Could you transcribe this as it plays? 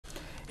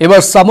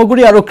এবাৰ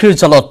সামগ্ৰী আৰক্ষীৰ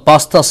জালত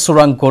 ৫টা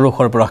চোৰাং গৰু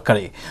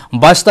সৰবৰাহকাৰী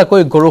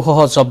 ২২টাকৈ গৰুসহ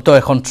জব্দ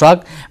এখন ট্ৰাক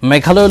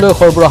মেঘালয়লৈ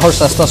সৰবৰাহৰ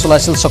চেষ্টা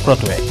চলাইছিল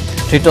চক্ৰটোৱে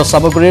ধৃত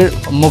সামগ্ৰীৰ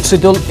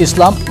মুকছিদুল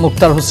ইছলাম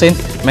মুক্তাৰ হুছেইন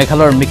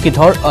মেঘালয়ৰ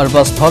মিকিধৰ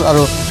অৰবাসধৰ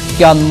আৰু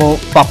কিয়ানমু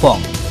পাপং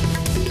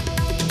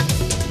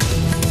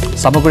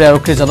সামগ্ৰী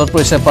আৰক্ষীৰ জালত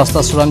পৰিছে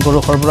 ৫টা চোৰাং গৰু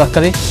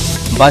সৰবৰাহকাৰী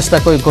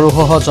 ২২টাকৈ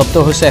গৰুসহ জব্দ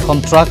হৈছে এখন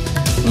ট্ৰাক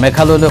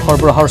মেঘালয়লৈ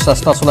সৰবৰাহৰ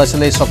চেষ্টা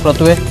চলাইছিল এই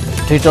চক্ৰটোৱে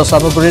ধৃত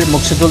সামগ্ৰীৰ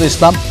মুকছিদুল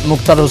ইছলাম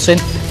মুক্তাৰ হুছেইন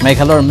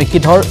মেঘালয়ৰ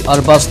মিকিধৰ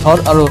অৰবাসধৰ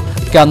আৰু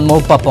কিয়ানমু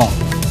পাপং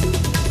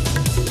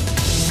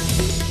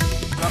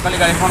কালি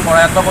গাড়ীখন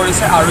কৰায়ত্ব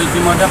কৰিছে আৰু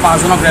ইতিমধ্যে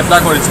 ৫জনক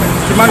গ্ৰেপ্তাৰ কৰিছে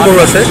কিমান গৰু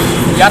আছে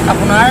ইয়াত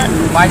আপোনাৰ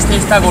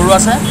 ২২-২৩টা গৰু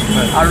আছে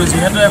আৰু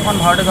যেহেতু এখন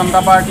ভাৰতীয়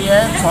জনতা পাৰ্টিয়ে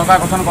চৰকাৰ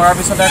গঠন কৰাৰ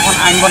পিছতে এখন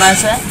আইন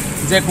বনাইছে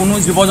যে কোনো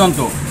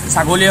জীৱ-জন্তু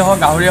ছাগলীয়ে হওক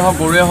গাহৰিয়ে হওক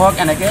গৰুৱে হওক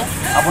এনেকৈ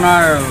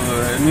আপোনাৰ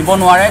নিব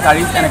নোৱাৰে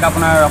গাড়ীত এনেকৈ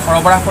আপোনাৰ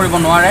সৰবৰাহ কৰিব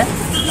নোৱাৰে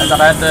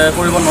যাতায়াত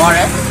কৰিব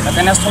নোৱাৰে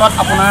তেনেস্থলত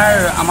আপোনাৰ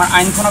আমাৰ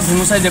আইনখনক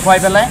ধুমুচাই দেখুৱাই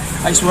পেলাই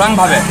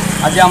চোৰাংভাৱে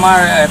আজি আমাৰ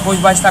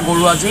 ২১-২২টা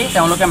গৰু আজি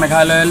তেওঁলোকে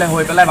মেঘালয়লৈ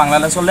হৈ পেলাই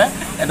বাংলাদেশলৈ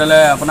এডালে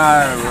আপোনাৰ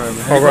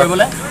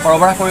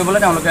সৰবৰাহ কৰিবলৈ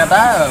তেওঁলোকে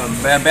এটা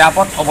বেয়া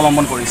পথ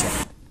অৱলম্বন কৰিছে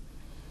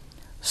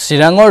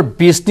চিৰাঙৰ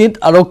বিজনীত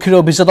আৰক্ষীৰ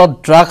অভিযানত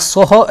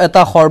ড্ৰাগছসহ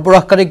এটা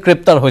সৰবৰাহকাৰী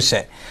গ্ৰেপ্তাৰ হৈছে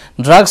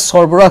ড্ৰাগছ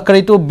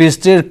সৰবৰাহকাৰীটো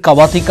বিজনীৰ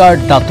কাৱাটিকাৰ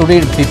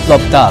দাতুৰীৰ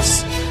বিপ্লৱ দাস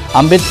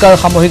আম্বেদকাৰ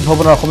সামূহিক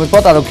ভৱনৰ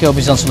সমীপত আৰক্ষী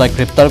অভিযান চলাই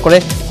গ্ৰেপ্তাৰ কৰে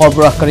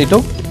সৰবৰাহকাৰীটো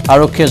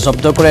আৰক্ষীয়ে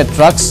জব্দ কৰে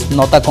ড্ৰাগছ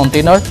 ৯টা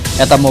কণ্টেইনাৰ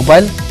এটা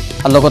মোবাইল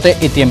আৰু লগতে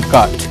এটিএম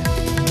কাৰ্ড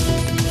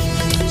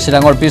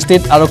চিৰাঙৰ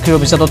বিজনীত আৰক্ষীৰ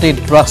অভিযানতে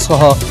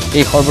ড্ৰাগছসহ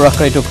এই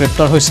সৰবৰাহকাৰীটো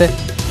গ্ৰেপ্তাৰ হৈছে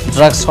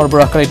ড্ৰাগছ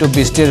সৰবৰাহকাৰীটো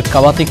বিজনীৰ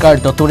কাৱাটিকাৰ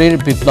দাতুৰীৰ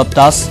বিপ্লৱ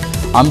দাস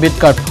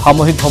আম্বেদকাৰ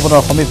সামূহিক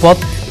ভৱনৰ সমীপত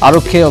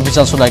আৰক্ষীয়ে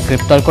অভিযান চলাই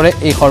গ্ৰেপ্তাৰ কৰে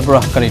এই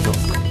সৰবৰাহকাৰীটো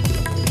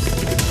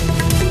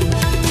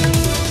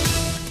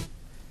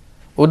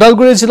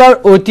ওদালগুৰি জিলাৰ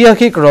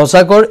ঐতিহাসিক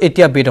ৰজাগড়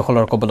এতিয়া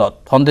বেদখলৰ কবলত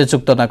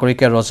সন্দেহযুক্ত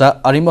নাগৰিকে ৰজা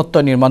আৰিমত্ত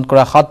নিৰ্মাণ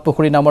কৰা ৭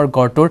 পুখুৰী নামৰ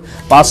গড়টোৰ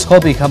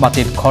 ৫০০ বিঘা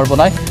মাটিত ঘৰ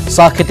বনাই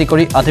চাহ খেতি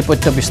কৰি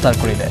আধিপত্য বিস্তাৰ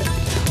কৰিলে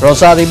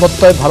ৰজা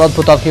আৰিমত্তই ভাৰত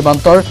ভূটান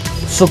সীমান্তৰ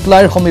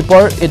শুক্লাইৰ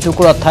সমীপৰ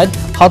এটুকুৰা ঠাইত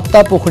 ৭টা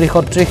পুখুৰী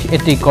সদৃশ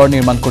এটি গড়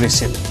নিৰ্মাণ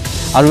কৰিছিল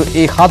আৰু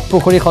এই ৭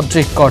 পুখুৰী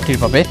সদৃশ গড়টিৰ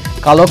বাবে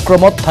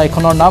কালক্ৰমত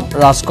ঠাইখনৰ নাম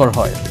ৰাজগড়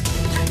হয়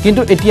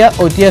কিন্তু এতিয়া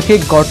ঐতিহাসিক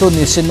গড়টো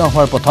নিশ্চিন্ন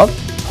হোৱাৰ পথত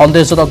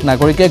সন্দেহজনক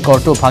নাগৰিকে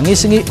গড়টো ভাঙি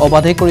চিঙি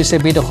অবাধে কৰিছে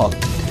বেদখল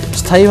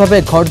স্থায়ীভাৱে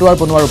ঘৰ দুৱাৰ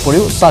বনোৱাৰ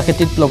উপৰিও চাহ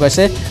খেতিত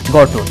লগাইছে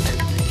গড়টোত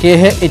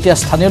সেয়েহে এতিয়া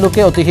স্থানীয়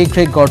লোকে অতি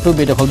শীঘ্ৰে গড়টো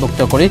বেদখলমুক্ত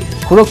কৰি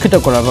সুৰক্ষিত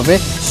কৰাৰ বাবে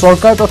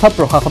চৰকাৰ তথা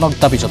প্ৰশাসনক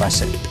দাবী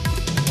জনাইছে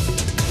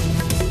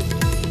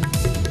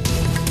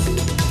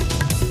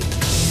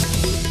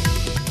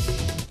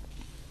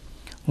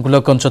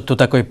গোলকগঞ্জত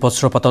দুটাকৈ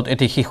বজ্ৰপাতত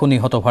এটি শিশু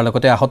নিহত হোৱাৰ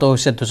লগতে আহত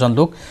হৈছে দুজন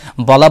লোক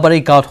বালাবাৰী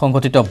গাঁৱত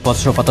সংঘটিত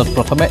বজ্ৰপাতত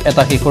প্ৰথমে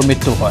এটা শিশুৰ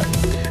মৃত্যু হয়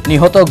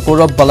নিহত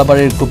গৌৰৱ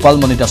বালাবাৰীৰ গোপাল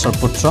মণি দাসৰ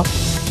পুত্ৰ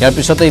ইয়াৰ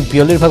পিছতে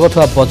বিয়লিৰ ভাগত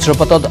হোৱা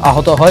বজ্ৰপাতত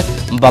আহত হয়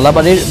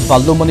বালাবাৰীৰ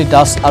বাল্লুমণি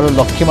দাস আৰু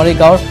লক্ষীমাৰী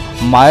গাঁৱৰ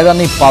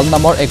মায়াৰাণী পাল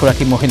নামৰ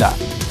এগৰাকী মহিলা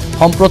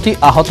সম্প্ৰতি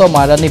আহত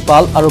মায়াৰাণী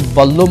পাল আৰু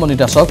বাল্লুমণি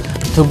দাসক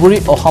ধুবুৰী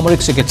অসামৰিক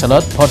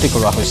চিকিৎসালয়ত ভৰ্তি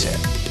কৰোৱা হৈছে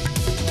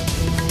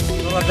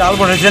জাল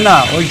বসেছে না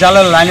ওই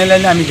জালের লাইনে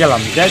লাইনে আমি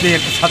গেলাম যাই দেখি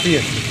একটা ছাতি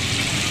আছে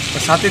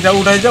ছাতিটা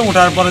উঠাই যাও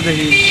উঠার পরে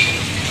দেখি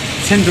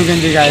সিন্ধু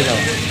গেঞ্জি গায়ে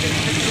যাওয়া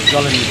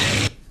জলের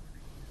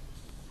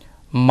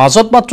মাজত মাত্র